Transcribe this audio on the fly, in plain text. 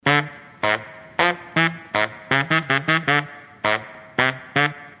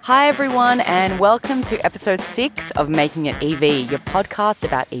Hi everyone, and welcome to episode 6 of Making It EV, your podcast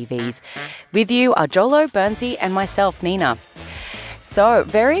about EVs. With you are Jolo, Bernsey and myself, Nina. So,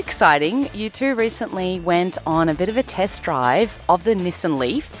 very exciting. You two recently went on a bit of a test drive of the Nissan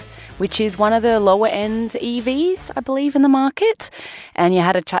Leaf, which is one of the lower end EVs, I believe, in the market. And you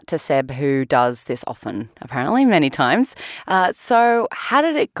had a chat to Seb, who does this often, apparently, many times. So how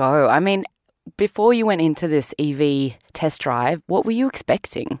did it go? I mean, before you went into this EV test drive, what were you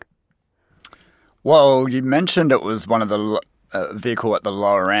expecting? Well, you mentioned it was one of the vehicle at the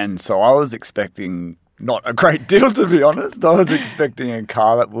lower end, so I was expecting not a great deal, to be honest. I was expecting a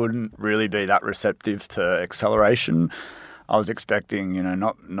car that wouldn't really be that receptive to acceleration. I was expecting,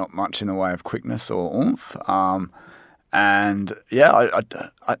 not much in the way of quickness or oomph. And yeah,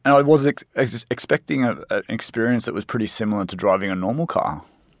 I was expecting an experience that was pretty similar to driving a normal car.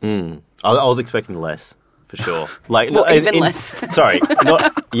 I was expecting less, for sure. Even less. Sorry.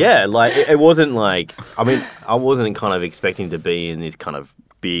 It wasn't like, I wasn't kind of expecting to be in this kind of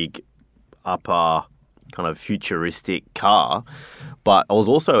big, upper, kind of futuristic car, but I was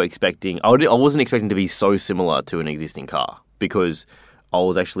also expecting, I wasn't expecting to be so similar to an existing car, because I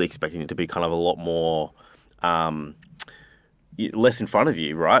was actually expecting it to be kind of a lot more, less in front of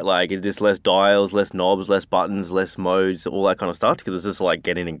you, right? Like, it's just less dials, less knobs, less buttons, less modes, all that kind of stuff, because it's just like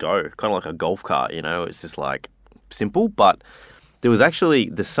get in and go, kind of like a golf cart, It's just like simple, but there was actually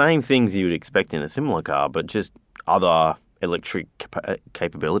the same things you would expect in a similar car, but just other electric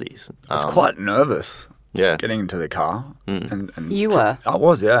capabilities. I was quite nervous. Yeah. Getting into the car. And You were? I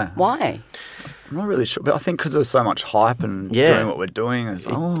was, yeah. Why? I'm not really sure, but I think because there's so much hype and doing what we're doing.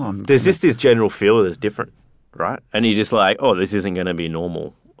 There's just this general feel that's different, right? And you're just like, oh, this isn't going to be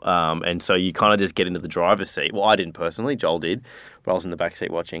normal. And so you kind of just get into the driver's seat. Well, I didn't personally. Joel did, but I was in the back seat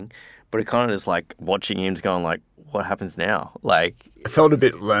watching. But it kind of just like watching him just going like, what happens now? Like, it felt a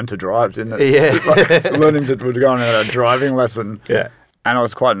bit learn to drive, didn't it? Yeah. Learning to go on a driving lesson. Yeah. And I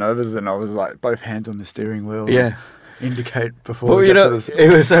was quite nervous, and I was like, both hands on the steering wheel. Yeah. Indicate before we get to this. It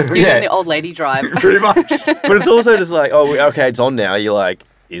was You're doing the old lady drive. Pretty much. But it's also just like, oh, okay, it's on now. You're like,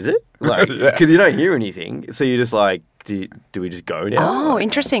 is it? Like, because you don't hear anything. So you're just like, do we just go now? Oh,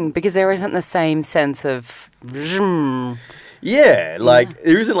 interesting, because there isn't the same sense of... Yeah,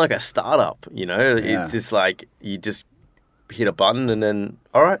 there isn't like a startup, It's just like, you just hit a button and then,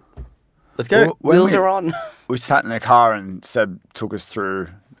 all right, let's go. Wheels are on. We sat in the car and Seb took us through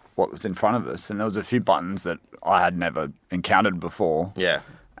what was in front of us, and there was a few buttons that I had never encountered before. Yeah.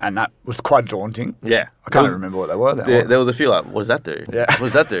 And that was quite daunting. Yeah. I can't remember what they were. There was a few like, what does that do? Yeah.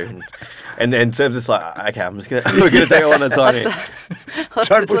 What does that do? And then Seb's just like, okay, we're going to take it one at a time here.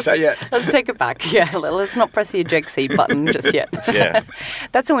 Don't push that yet. Let's take it back. Yeah, let's not press the eject seat button just yet. Yeah.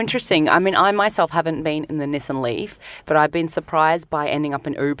 That's so interesting. I mean, I myself haven't been in the Nissan Leaf, but I've been surprised by ending up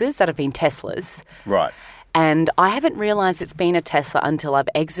in Ubers that have been Teslas. Right. And I haven't realised it's been a Tesla until I've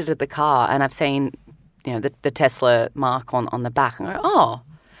exited the car and I've seen, the Tesla mark on the back. And I go, oh,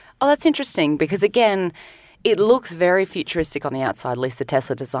 that's interesting, because again, it looks very futuristic on the outside, at least the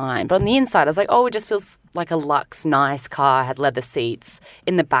Tesla design. But on the inside, I was like, oh, it just feels like a luxe, nice car, had leather seats.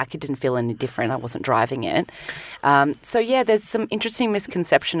 In the back, it didn't feel any different. I wasn't driving it. There's some interesting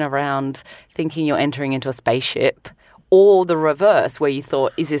misconception around thinking you're entering into a spaceship, or the reverse, where you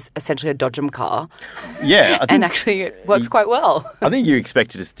thought, is this essentially a Dodgem car? Yeah. And actually it works quite well. I think you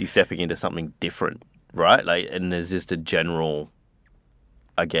expect to be stepping into something different, right? And there's just a general,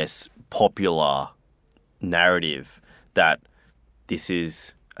 I guess, popular narrative that this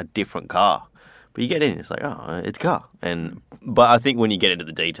is a different car. But you get in, it's like, oh, it's a car. But I think when you get into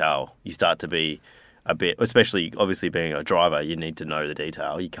the detail, you start to be a bit, especially obviously being a driver, you need to know the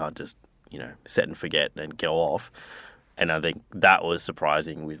detail. You can't just, set and forget and go off. And I think that was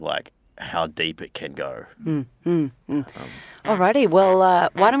surprising with like how deep it can go. Alrighty, well,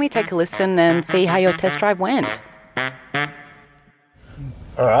 why don't we take a listen and see how your test drive went?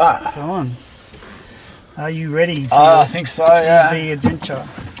 All right. So on. Are you ready to I think so, yeah. the adventure?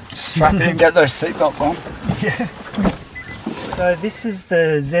 Strap in and get those seatbelts on. Yeah. So this is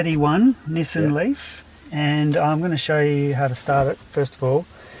the ZE1 Nissan Leaf, and I'm going to show you how to start it first of all.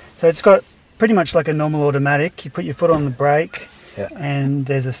 So it's got pretty much like a normal automatic. You put your foot on the brake, and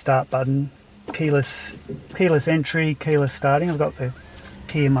there's a start button, keyless entry, keyless starting. I've got the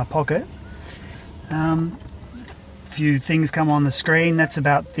key in my pocket. Few things come on the screen. That's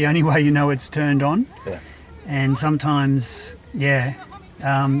about the only way you know it's turned on. Yeah. And sometimes, you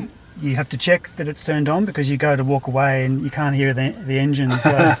have to check that it's turned on, because you go to walk away and you can't hear the engine.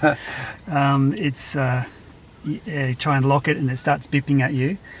 So you try and lock it and it starts beeping at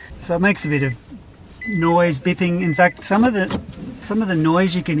you. So it makes a bit of noise, beeping. In fact, some of some of the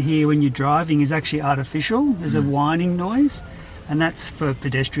noise you can hear when you're driving is actually artificial. There's a whining noise, and that's for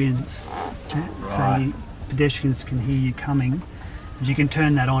pedestrians. So pedestrians can hear you coming, and you can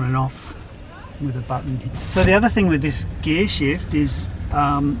turn that on and off with a button. So the other thing with this gear shift is,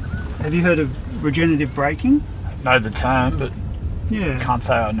 have you heard of regenerative braking? Know the term, but Yeah. can't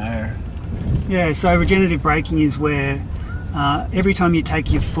say I know. Yeah, so regenerative braking is where every time you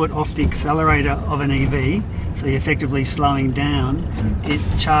take your foot off the accelerator of an EV, so you're effectively slowing down, it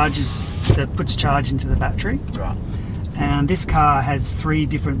puts charge into the battery. Right. And this car has 3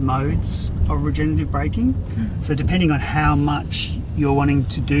 different modes of regenerative braking. So depending on how much you're wanting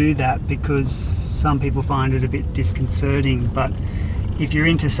to do that, because some people find it a bit disconcerting, but if you're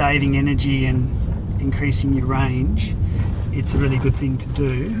into saving energy and increasing your range, it's a really good thing to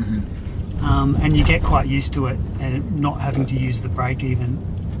do. And you get quite used to it and not having to use the brake even.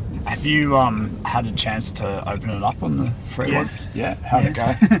 Have you had a chance to open it up on the free one? Yes. Yeah. How'd it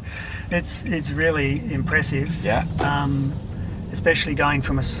Yes. go? It's really impressive. Yeah. Especially going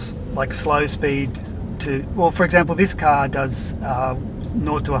from slow speed to, well, for example, this car does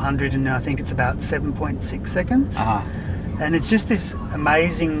 0 to 100 and I think it's about 7.6 seconds. And it's just this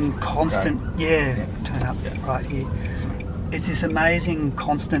amazing constant, turn up right here. It's this amazing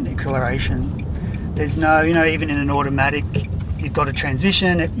constant acceleration. There's no, even in an automatic, you've got a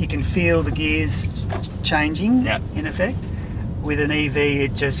transmission, you can feel the gears changing in effect. With an EV,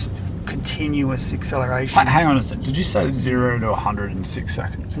 it just continuous acceleration. Hang on a sec. Did you say 0 to 100 in 6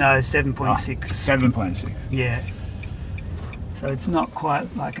 seconds? No, 7.6. 7.6. Yeah. So it's not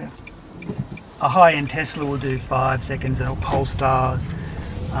quite like a high-end Tesla will do 5 seconds, and a Polestar,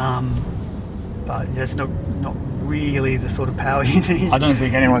 but it's not really the sort of power you need. I don't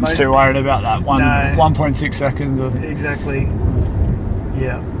think anyone's too worried about that. 1.6 seconds. I think. Exactly.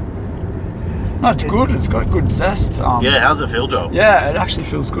 Yeah. No, it's good. It's got good zest. How's it feel, Joel? Yeah, it actually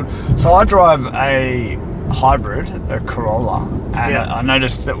feels good. So I drive a hybrid, a Corolla, and I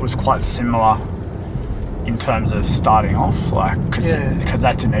noticed that it was quite similar in terms of starting off, because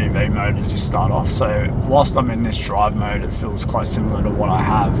that's an EV mode as you start off. So whilst I'm in this drive mode, it feels quite similar to what I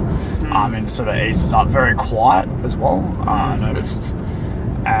have, and it sort of eases up. Very quiet as well, I noticed.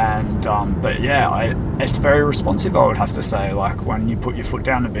 And but yeah, it's very responsive, I would have to say. Like when you put your foot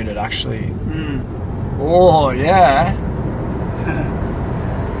down a bit, it actually oh yeah.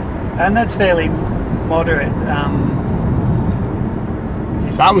 And that's fairly moderate.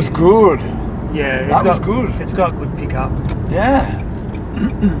 That was good. Yeah, That was good. It's got good pickup. Yeah.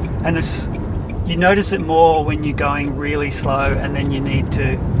 And you notice it more when you're going really slow and then you need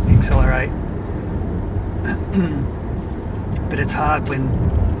to accelerate. But it's hard when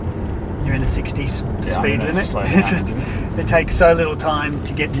you're in a 60 speed limit. It takes so little time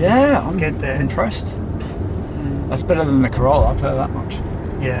to get I'm there. Impressed. That's better than the Corolla, I'll tell you that much.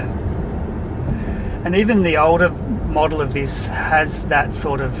 Yeah. And even the older model of this has that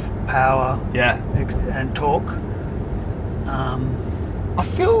sort of power and torque. I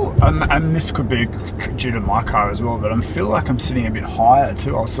feel, and this could be due to my car as well, but I feel like I'm sitting a bit higher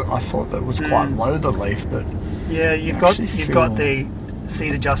too. I thought that was quite low, the Leaf, but yeah, you've got the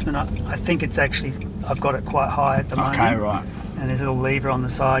seat adjustment. I think it's actually, I've got it quite high at the moment. Okay, right. And there's a little lever on the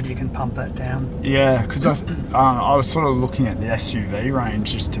side, you can pump that down. Yeah, because I was sort of looking at the SUV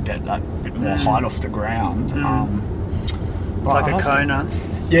range just to get that bit more height off the ground. Like a Kona.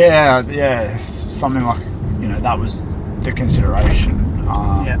 Yeah, something like, that was the consideration.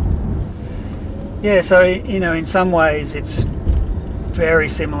 Yeah, so, in some ways it's very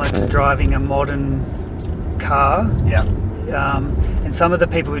similar to driving a modern car. Yeah. And some of the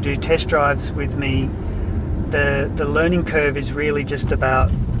people who do test drives with me, the learning curve is really just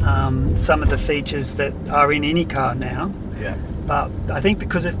about some of the features that are in any car now. Yeah. But I think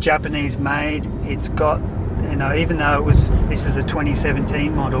because it's Japanese made, it's got, even though this is a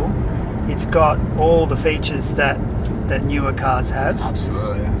 2017 model, it's got all the features that newer cars have.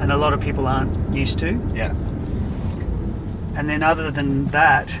 Absolutely. Yeah. And a lot of people aren't used to. Yeah. And then other than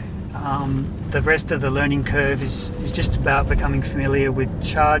that, the rest of the learning curve is just about becoming familiar with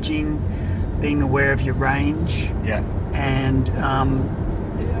charging, being aware of your range, and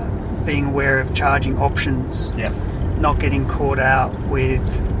being aware of charging options. Yeah. Not getting caught out with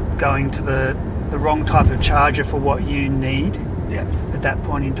going to the wrong type of charger for what you need at that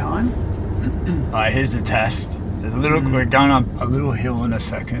point in time. Alright, here's the test. We're going up a little hill in a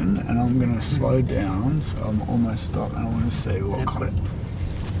second, and I'm going to slow down, so I'm almost stopped, and I want to see what kind of...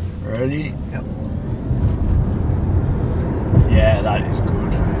 Ready? Yep. Yeah, that is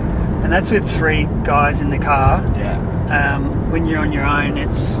good. And that's with 3 guys in the car. Yeah. When you're on your own,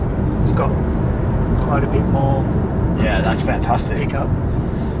 it's got quite a bit more Yeah, that's fantastic. pickup.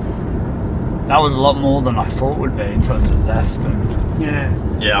 That was a lot more than I thought would be in terms of zest. And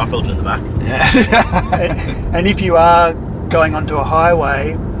Yeah, I felt it in the back. yeah, And if you are going onto a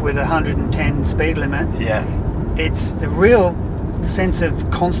highway with a 110 speed limit, yeah, it's the real sense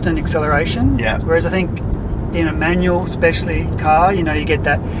of constant acceleration. Yeah. Whereas I think in a manual, especially car, you get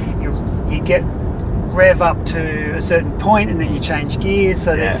that you get rev up to a certain point and then you change gears.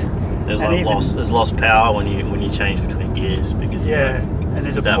 So Yeah. There's lost power when you change between gears because and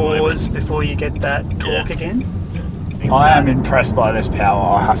there's a that pause movement. before you get that torque again. I am impressed by this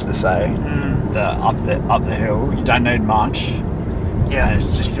power. I have to say, up the hill, you don't need much. Yeah. And it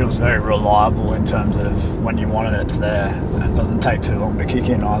just feels very reliable in terms of when you want it, it's there, and it doesn't take too long to kick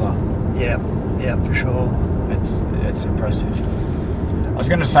in either. Yeah, for sure. It's impressive. I was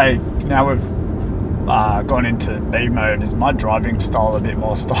going to say, now we've gone into B mode, is my driving style a bit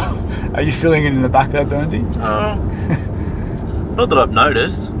more style? Are you feeling it in the back there, Burnsy? Not that I've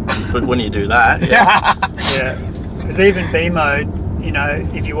noticed, but when you do that, yeah. Yeah. Because even B mode,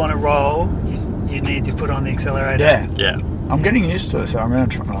 if you want to roll, you need to put on the accelerator. Yeah. I'm getting used to it, so I'm going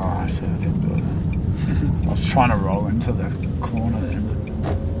to try. Oh, I see, I didn't do it. I was trying to roll into the corner there.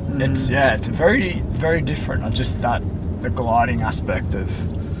 But it's very, very different. The gliding aspect of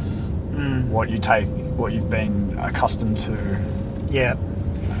what you've been accustomed to. Yeah.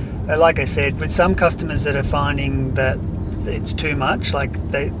 Like I said, with some customers that are finding that it's too much, like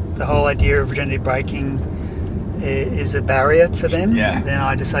the whole idea of regenerative braking is a barrier for them, Yeah. then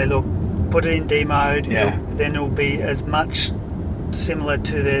I just say, look, put it in D mode, Yeah. then it'll be as much similar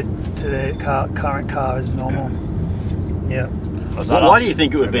to the current car as normal. Yeah. Well, why do you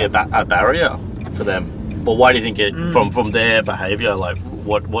think it would be a barrier for them? Or why do you think it from their behaviour? Like,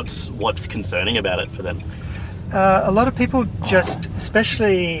 what's concerning about it for them? A lot of people just,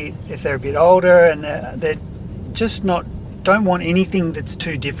 especially if they're a bit older and they're just don't want anything that's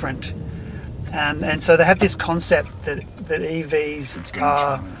too different, and so they have this concept that EVs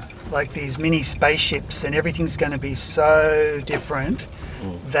are like these mini spaceships and everything's going to be so different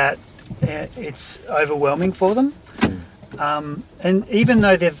that it's overwhelming for them. And even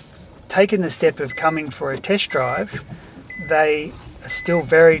though they've taken the step of coming for a test drive, they are still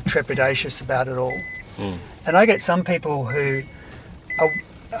very trepidatious about it all. And I get some people who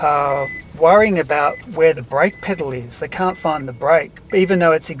are worrying about where the brake pedal is. They can't find the brake, even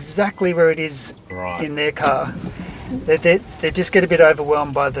though it's exactly where it is in their car. They just get a bit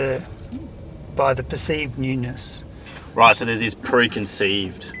overwhelmed by the perceived newness. Right, so there's this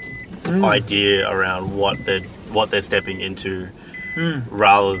preconceived idea around what they're stepping into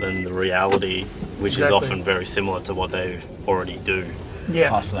rather than the reality, which is often very similar to what they already do. Yeah.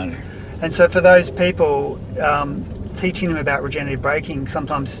 Fascinating. And so for those people, teaching them about regenerative braking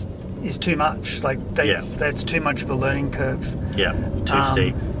sometimes is too much. Like that's too much of a learning curve. Yeah, too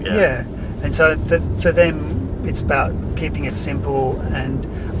steep. Yeah. And so for them, it's about keeping it simple, and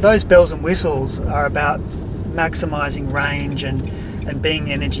those bells and whistles are about maximising range and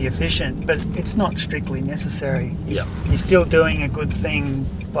being energy efficient, but it's not strictly necessary. You're still doing a good thing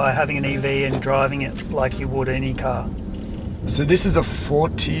by having an EV and driving it like you would any car. So this is a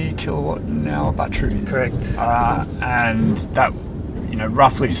 40 kilowatt an hour battery. Correct. And that,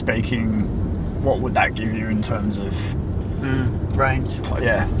 roughly speaking, what would that give you in terms of range?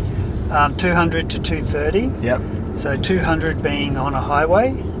 200 to 230. Yep. So 200 being on a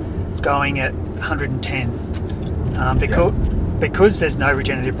highway, going at 110. Because there's no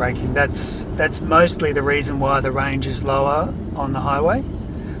regenerative braking, that's mostly the reason why the range is lower on the highway.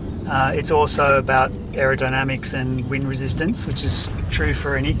 It's also about aerodynamics and wind resistance, which is true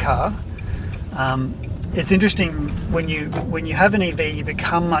for any car. It's interesting when you have an EV, you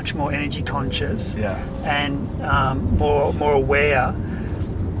become much more energy conscious and more aware.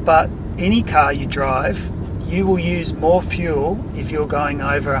 But any car you drive, you will use more fuel if you're going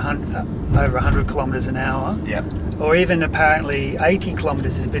over 100 kilometres an hour. Yep. Or even apparently 80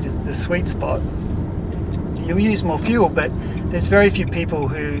 kilometres is a bit of the sweet spot. You'll use more fuel, but there's very few people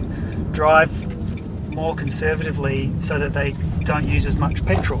who drive more conservatively so that they don't use as much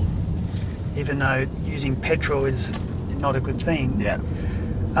petrol, even though using petrol is not a good thing. Yeah.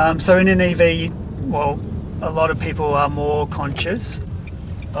 So in an EV, a lot of people are more conscious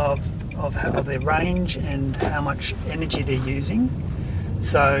of their range and how much energy they're using.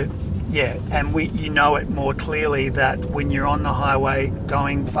 So and you know it more clearly that when you're on the highway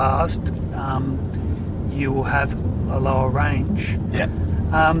going fast, you will have a lower range. Yeah.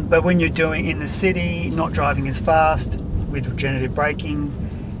 But when you're doing in the city, not driving as fast with regenerative braking,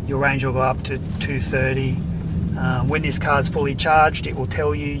 your range will go up to 230. When this car's fully charged, it will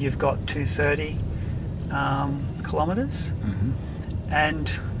tell you you've got 230. kilometres.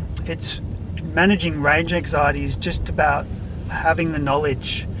 And it's managing range anxiety is just about having the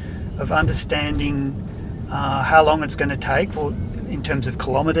knowledge of understanding how long it's going to take, well, in terms of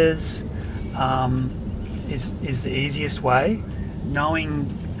kilometres, is the easiest way. Knowing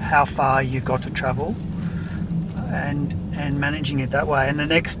how far you've got to travel and managing it that way. And the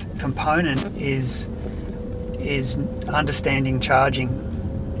next component is understanding charging.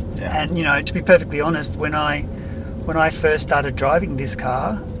 And to be perfectly honest, when I first started driving this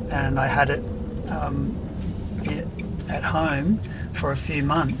car and I had it at home for a few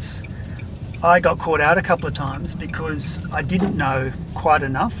months, I got caught out a couple of times because I didn't know quite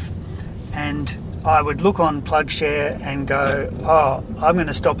enough, and I would look on PlugShare and go, I'm going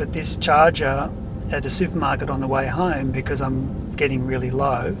to stop at this charger at the supermarket on the way home because I'm getting really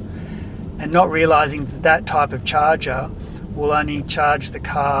low, and not realising that type of charger will only charge the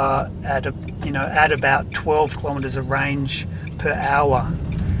car at about 12 kilometres of range per hour,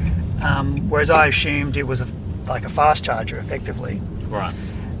 whereas I assumed it was like a fast charger effectively. Right.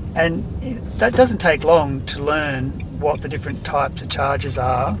 And that doesn't take long to learn what the different types of chargers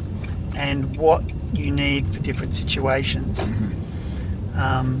are and what you need for different situations.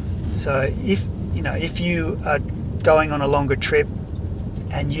 So if you are going on a longer trip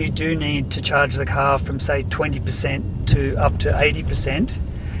and you do need to charge the car from say 20% to up to 80%,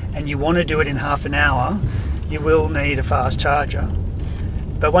 and you want to do it in half an hour, you will need a fast charger.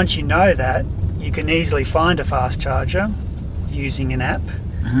 But once you know that, you can easily find a fast charger using an app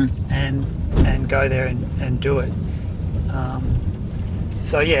and go there and do it.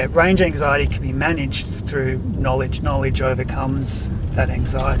 So range anxiety can be managed through knowledge. Knowledge overcomes that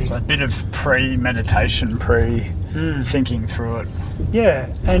anxiety. So a bit of pre-meditation, thinking through it.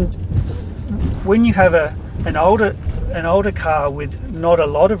 Yeah, and when you have an older car with not a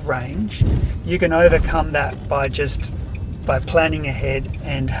lot of range, you can overcome that by planning ahead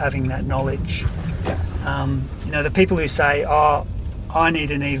and having that knowledge. The people who say, I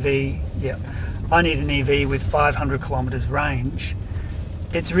need an EV, I need an EV with 500 kilometres range,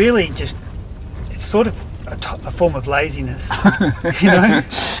 it's really just, it's sort of a form of laziness.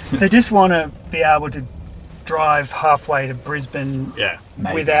 They just want to be able to drive halfway to Brisbane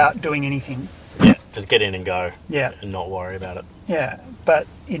without doing anything. Yeah, just get in and go. Yeah. And not worry about it. Yeah, but,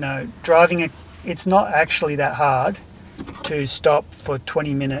 driving it's not actually that hard to stop for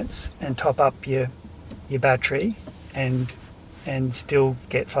 20 minutes and top up your battery and still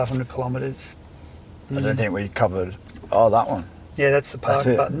get 500 kilometres. I don't think we covered... Oh, that one. Yeah, that's the park That's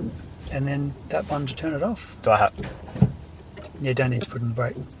it. button. And then that one to turn it off. Do I have... You don't need to put in the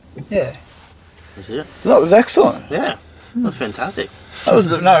brake. Yeah. Is it? That was excellent. Yeah. That's fantastic. That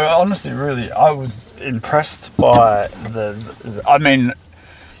was... No, honestly, really, I was impressed by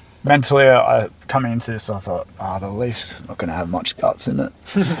mentally, coming into this, I thought, the Leaf's not going to have much guts in it.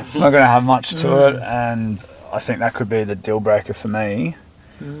 Not going to have much to it, and I think that could be the deal breaker for me.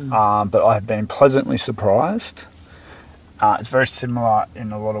 But I've been pleasantly surprised. It's very similar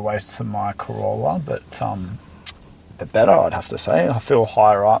in a lot of ways to my Corolla, but better, I'd have to say. I feel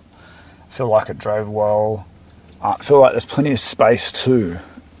higher up. I feel like it drove well. I feel like there's plenty of space too.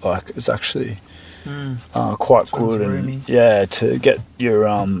 Like it's actually quite good, and to get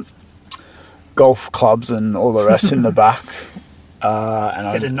your golf clubs and all the rest in the back.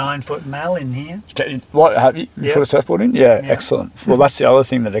 And Get a 9-foot mal in here. What have you Yep. put a surfboard in? Yeah, excellent. Well, that's the other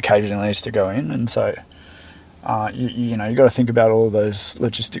thing that occasionally needs to go in, and so you got to think about all those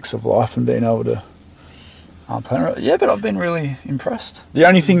logistics of life and being able to plan it. Yeah, but I've been really impressed. The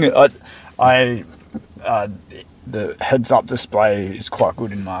only thing that the heads-up display is quite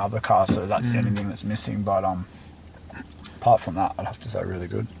good in my other car, so that's the only thing that's missing. But apart from that, I'd have to say really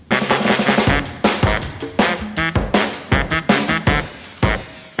good.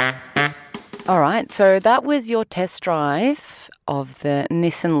 All right, so that was your test drive of the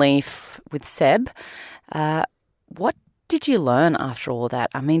Nissan Leaf with Seb. What did you learn after all that?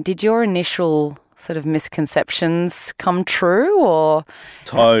 I mean, did your initial sort of misconceptions come true, or...?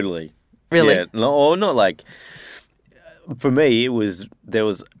 Totally. Really? Yeah, or not like... For me, there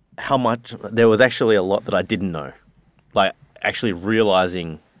was actually a lot that I didn't know. Like, actually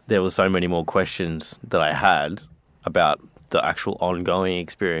realising there were so many more questions that I had about the actual ongoing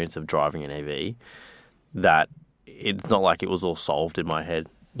experience of driving an EV, that it's not like it was all solved in my head.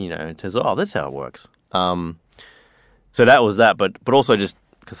 It says, that's how it works. So that was that, but also just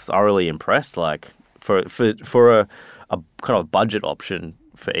thoroughly impressed. Like for a kind of budget option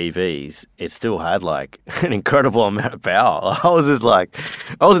for EVs, it still had like an incredible amount of power. I was just like,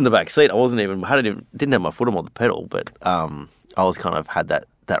 I was in the back seat. I didn't have my foot on the pedal, but I was kind of had that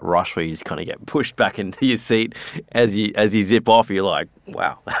rush where you just kind of get pushed back into your seat as you zip off. You're like,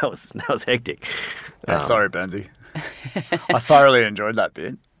 wow, that was hectic. Sorry, Bernsey. I thoroughly enjoyed that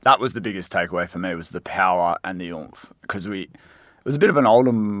bit. That was the biggest takeaway for me, was the power and the oomph, because it was a bit of an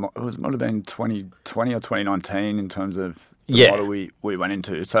older, might have been 2020 or 2019 in terms of the model we went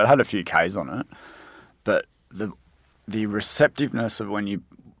into. So it had a few Ks on it, but the receptiveness of when you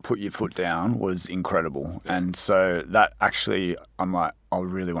put your foot down was incredible. And so that actually, I'm like, I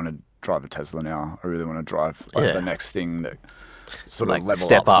really want to drive a Tesla now. I really want to drive the next thing that sort of level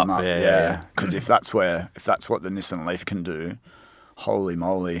step up. Because if that's what the Nissan Leaf can do, holy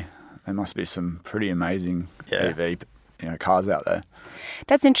moly, there must be some pretty amazing EV cars out there.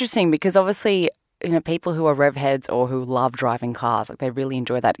 That's interesting, because obviously, people who are rev heads or who love driving cars, like, they really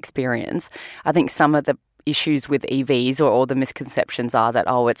enjoy that experience. I think some of the issues with EVs or all the misconceptions are that,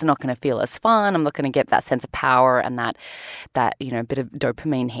 it's not going to feel as fun, I'm not going to get that sense of power and that bit of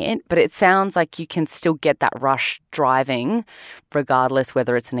dopamine hit. But it sounds like you can still get that rush driving regardless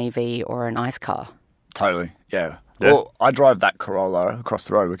whether it's an EV or an ICE car. Totally, yeah. Well, I drive that Corolla across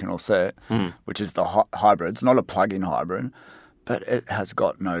the road, we can all see it, which is the hybrid. It's not a plug-in hybrid, but it has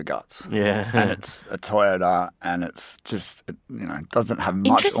got no guts. Yeah. And it's a Toyota, and it's just, doesn't have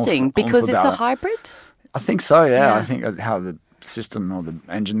much Interesting, oomph because it's a about it. hybrid? I think so, yeah. I think how the system or the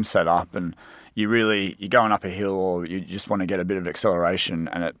engine's set up, and you're going up a hill, or you just want to get a bit of acceleration,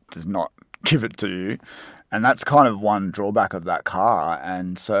 and it does not give it to you. And that's kind of one drawback of that car.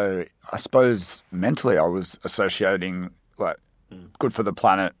 And so I suppose mentally I was associating, like, good for the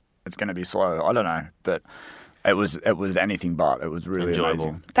planet, it's going to be slow. I don't know, but it was anything but. It was really enjoyable.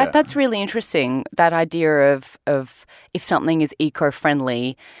 Amazing. That's really interesting, that idea of if something is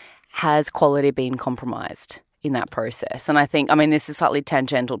eco-friendly, has quality been compromised in that process? And I think, this is slightly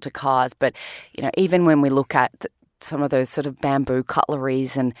tangential to cars, but, even when we look at some of those sort of bamboo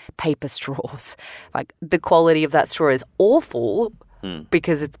cutleries and paper straws, like, the quality of that straw is awful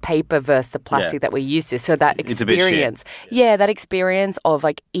because it's paper versus the plastic that we're used to. So that experience, that experience of,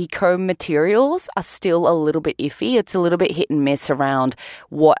 like, eco materials are still a little bit iffy. It's a little bit hit and miss around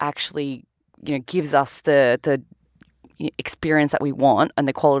what actually, gives us the experience that we want and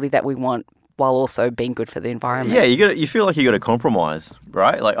the quality that we want, while also being good for the environment. Yeah, you feel like you got to compromise,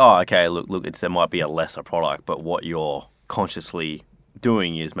 right? Like, okay, look, there might be a lesser product, but what you're consciously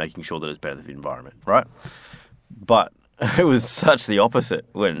doing is making sure that it's better for the environment, right? But it was such the opposite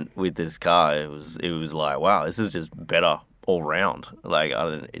with this car. It was like, wow, this is just better all round. Like,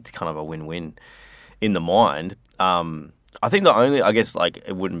 it's kind of a win-win in the mind. I think the only, I guess, like,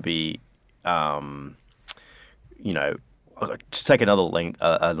 it wouldn't be, to take another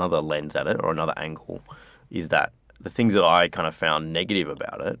lens at it, or another angle, is that the things that I kind of found negative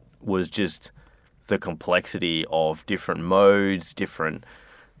about it was just the complexity of different modes, different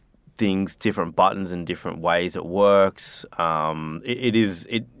things, different buttons, and different ways it works. When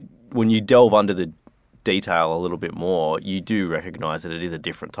you delve under the detail a little bit more, you do recognise that it is a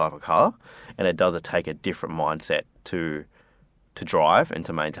different type of car, and it does take a different mindset to drive and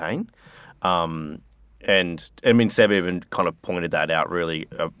to maintain. And Seb even kind of pointed that out really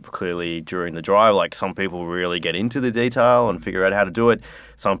clearly during the drive. Like, some people really get into the detail and figure out how to do it.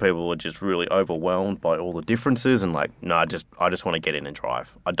 Some people are just really overwhelmed by all the differences and like, no, I just want to get in and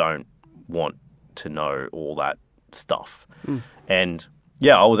drive. I don't want to know all that stuff. And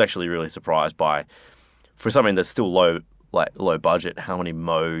yeah, I was actually really surprised by, for something that's still low budget, how many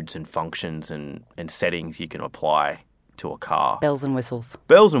modes and functions and settings you can apply to a car. Bells and whistles,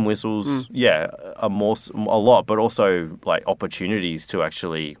 yeah, a lot, but also, like, opportunities to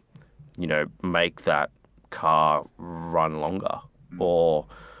actually, make that car run longer or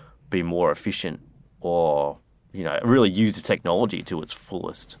be more efficient, or, really use the technology to its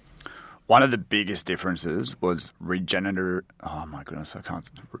fullest. One of the biggest differences was regenerative. Oh my goodness, I can't.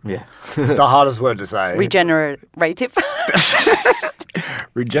 Yeah, it's the hardest word to say. Regenerative.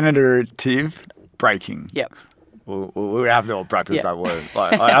 Regenerative braking. Yep. We have to all practice that word.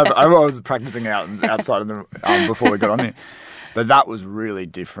 Like, I was practicing outside of the before we got on here, but that was really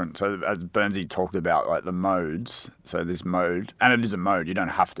different. So as Bernsey talked about, like, the modes. So this mode, and it is a mode. You don't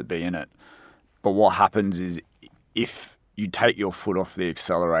have to be in it. But what happens is, if you take your foot off the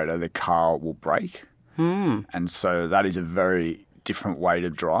accelerator, the car will brake, and so that is a very different way to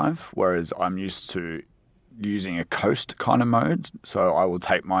drive. Whereas I'm used to using a coast kind of mode, so I will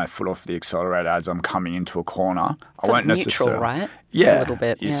take my foot off the accelerator as I'm coming into a corner. I won't neutral, right? Yeah, a little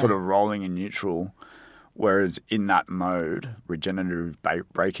bit. You're sort of rolling in neutral, whereas in that mode, regenerative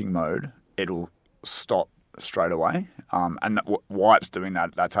braking mode, it'll stop straight away. And why it's doing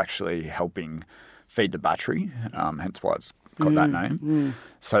that, that's actually helping feed the battery. Hence why it's got that name.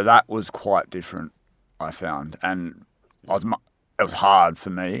 So that was quite different, I found. And it was hard for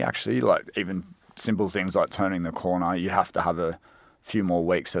me, actually. Like, even simple things like turning the corner, you have to have a few more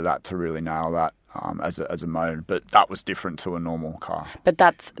weeks of that to really nail that as a mode. But that was different to a normal car. But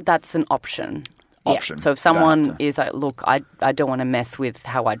that's an option. Option. Yeah. So if someone is like, look, I don't want to mess with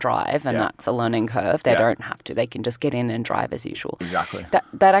how I drive, and that's a learning curve, they don't have to. They can just get in and drive as usual. Exactly.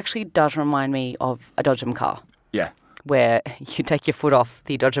 That actually does remind me of a Dodgem car. Yeah. Where you take your foot off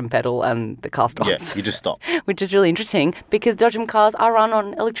the Dodgem pedal and the car stops. Yeah, you just stop. Which is really interesting because Dodgem cars are run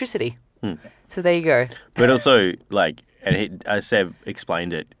on electricity. So there you go. But also, like, as Seb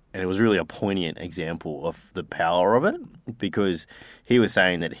explained it, and it was really a poignant example of the power of it, because he was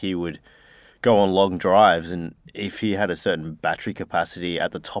saying that he would go on long drives, and if he had a certain battery capacity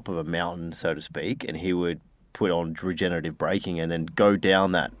at the top of a mountain, so to speak, and he would put on regenerative braking and then go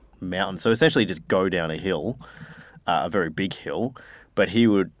down that mountain. So essentially just go down a hill, a very big hill, but he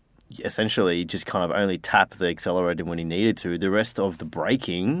would essentially just kind of only tap the accelerator when he needed to. The rest of the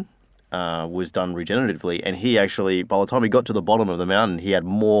braking was done regeneratively, and he actually, by the time he got to the bottom of the mountain, he had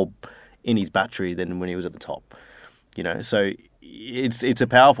more in his battery than when he was at the top. You know, so it's a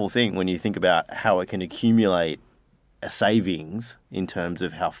powerful thing when you think about how it can accumulate a savings in terms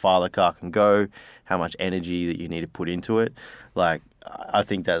of how far the car can go, how much energy that you need to put into it. Like, I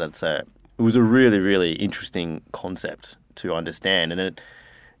think it was a really, really interesting concept to understand, and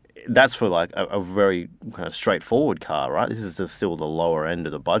that's for like a very kind of straightforward car, right? This is still the lower end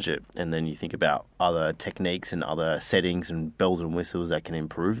of the budget, and then you think about other techniques and other settings and bells and whistles that can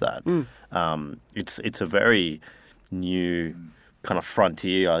improve that. It's a very new kind of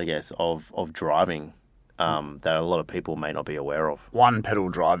frontier, I guess, of driving that a lot of people may not be aware of. One pedal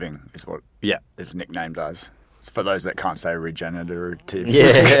driving is what it's nicknamed as. It's for those that can't say regenerative.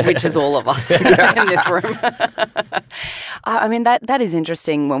 Yeah. Which is all of us in this room. I mean, that is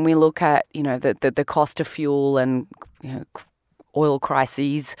interesting when we look at, you know, the cost of fuel and, you know, oil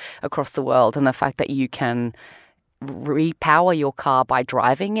crises across the world, and the fact that you can repower your car by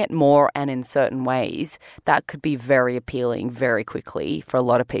driving it more and in certain ways. That could be very appealing very quickly for a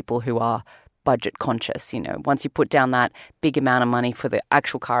lot of people who are budget conscious. You know, once you put down that big amount of money for the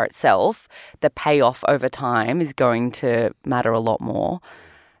actual car itself, the payoff over time is going to matter a lot more.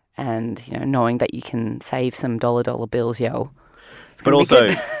 And, you know, knowing that you can save some dollar bills, But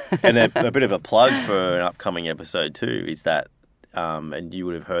also, and a bit of a plug for an upcoming episode too, is that, and you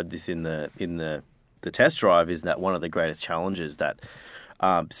would have heard this in the test drive, is that one of the greatest challenges that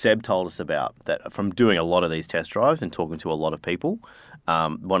Seb told us about, that from doing a lot of these test drives and talking to a lot of people,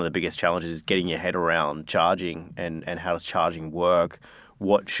 one of the biggest challenges is getting your head around charging and how does charging work,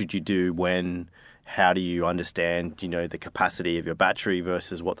 what should you do when, how do you understand, you know, the capacity of your battery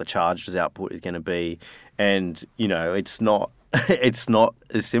versus what the charger's output is going to be. And, you know, it's not as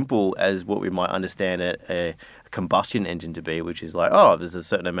simple as what we might understand a combustion engine to be, which is like, oh, there's a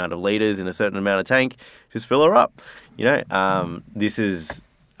certain amount of liters in a certain amount of tank, just fill her up. You know, this is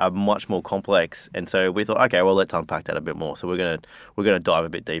a much more complex, and so we thought, okay, well, let's unpack that a bit more. So we're gonna dive a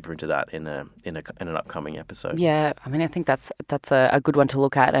bit deeper into that in an upcoming episode. Yeah, I mean, I think that's a good one to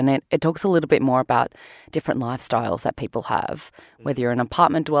look at, and it talks a little bit more about different lifestyles that people have, whether you're an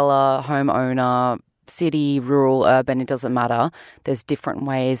apartment dweller, homeowner, city, rural, urban, it doesn't matter. There's different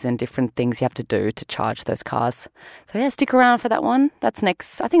ways and different things you have to do to charge those cars. So yeah, stick around for that one. That's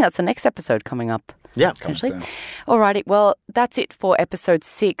next. I think that's the next episode coming up. Yeah, potentially. Alrighty, well, that's it for episode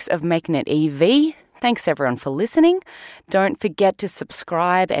 6 of Making It EV. Thanks everyone for listening. Don't forget to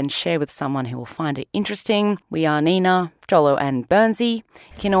subscribe and share with someone who will find it interesting. We are Nina, Jolo and Bernsey.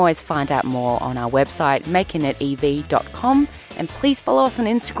 You can always find out more on our website, makingitev.com. And please follow us on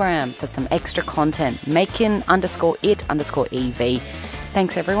Instagram for some extra content, making_it_EV.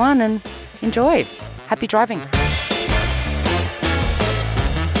 Thanks everyone and enjoy. Happy driving.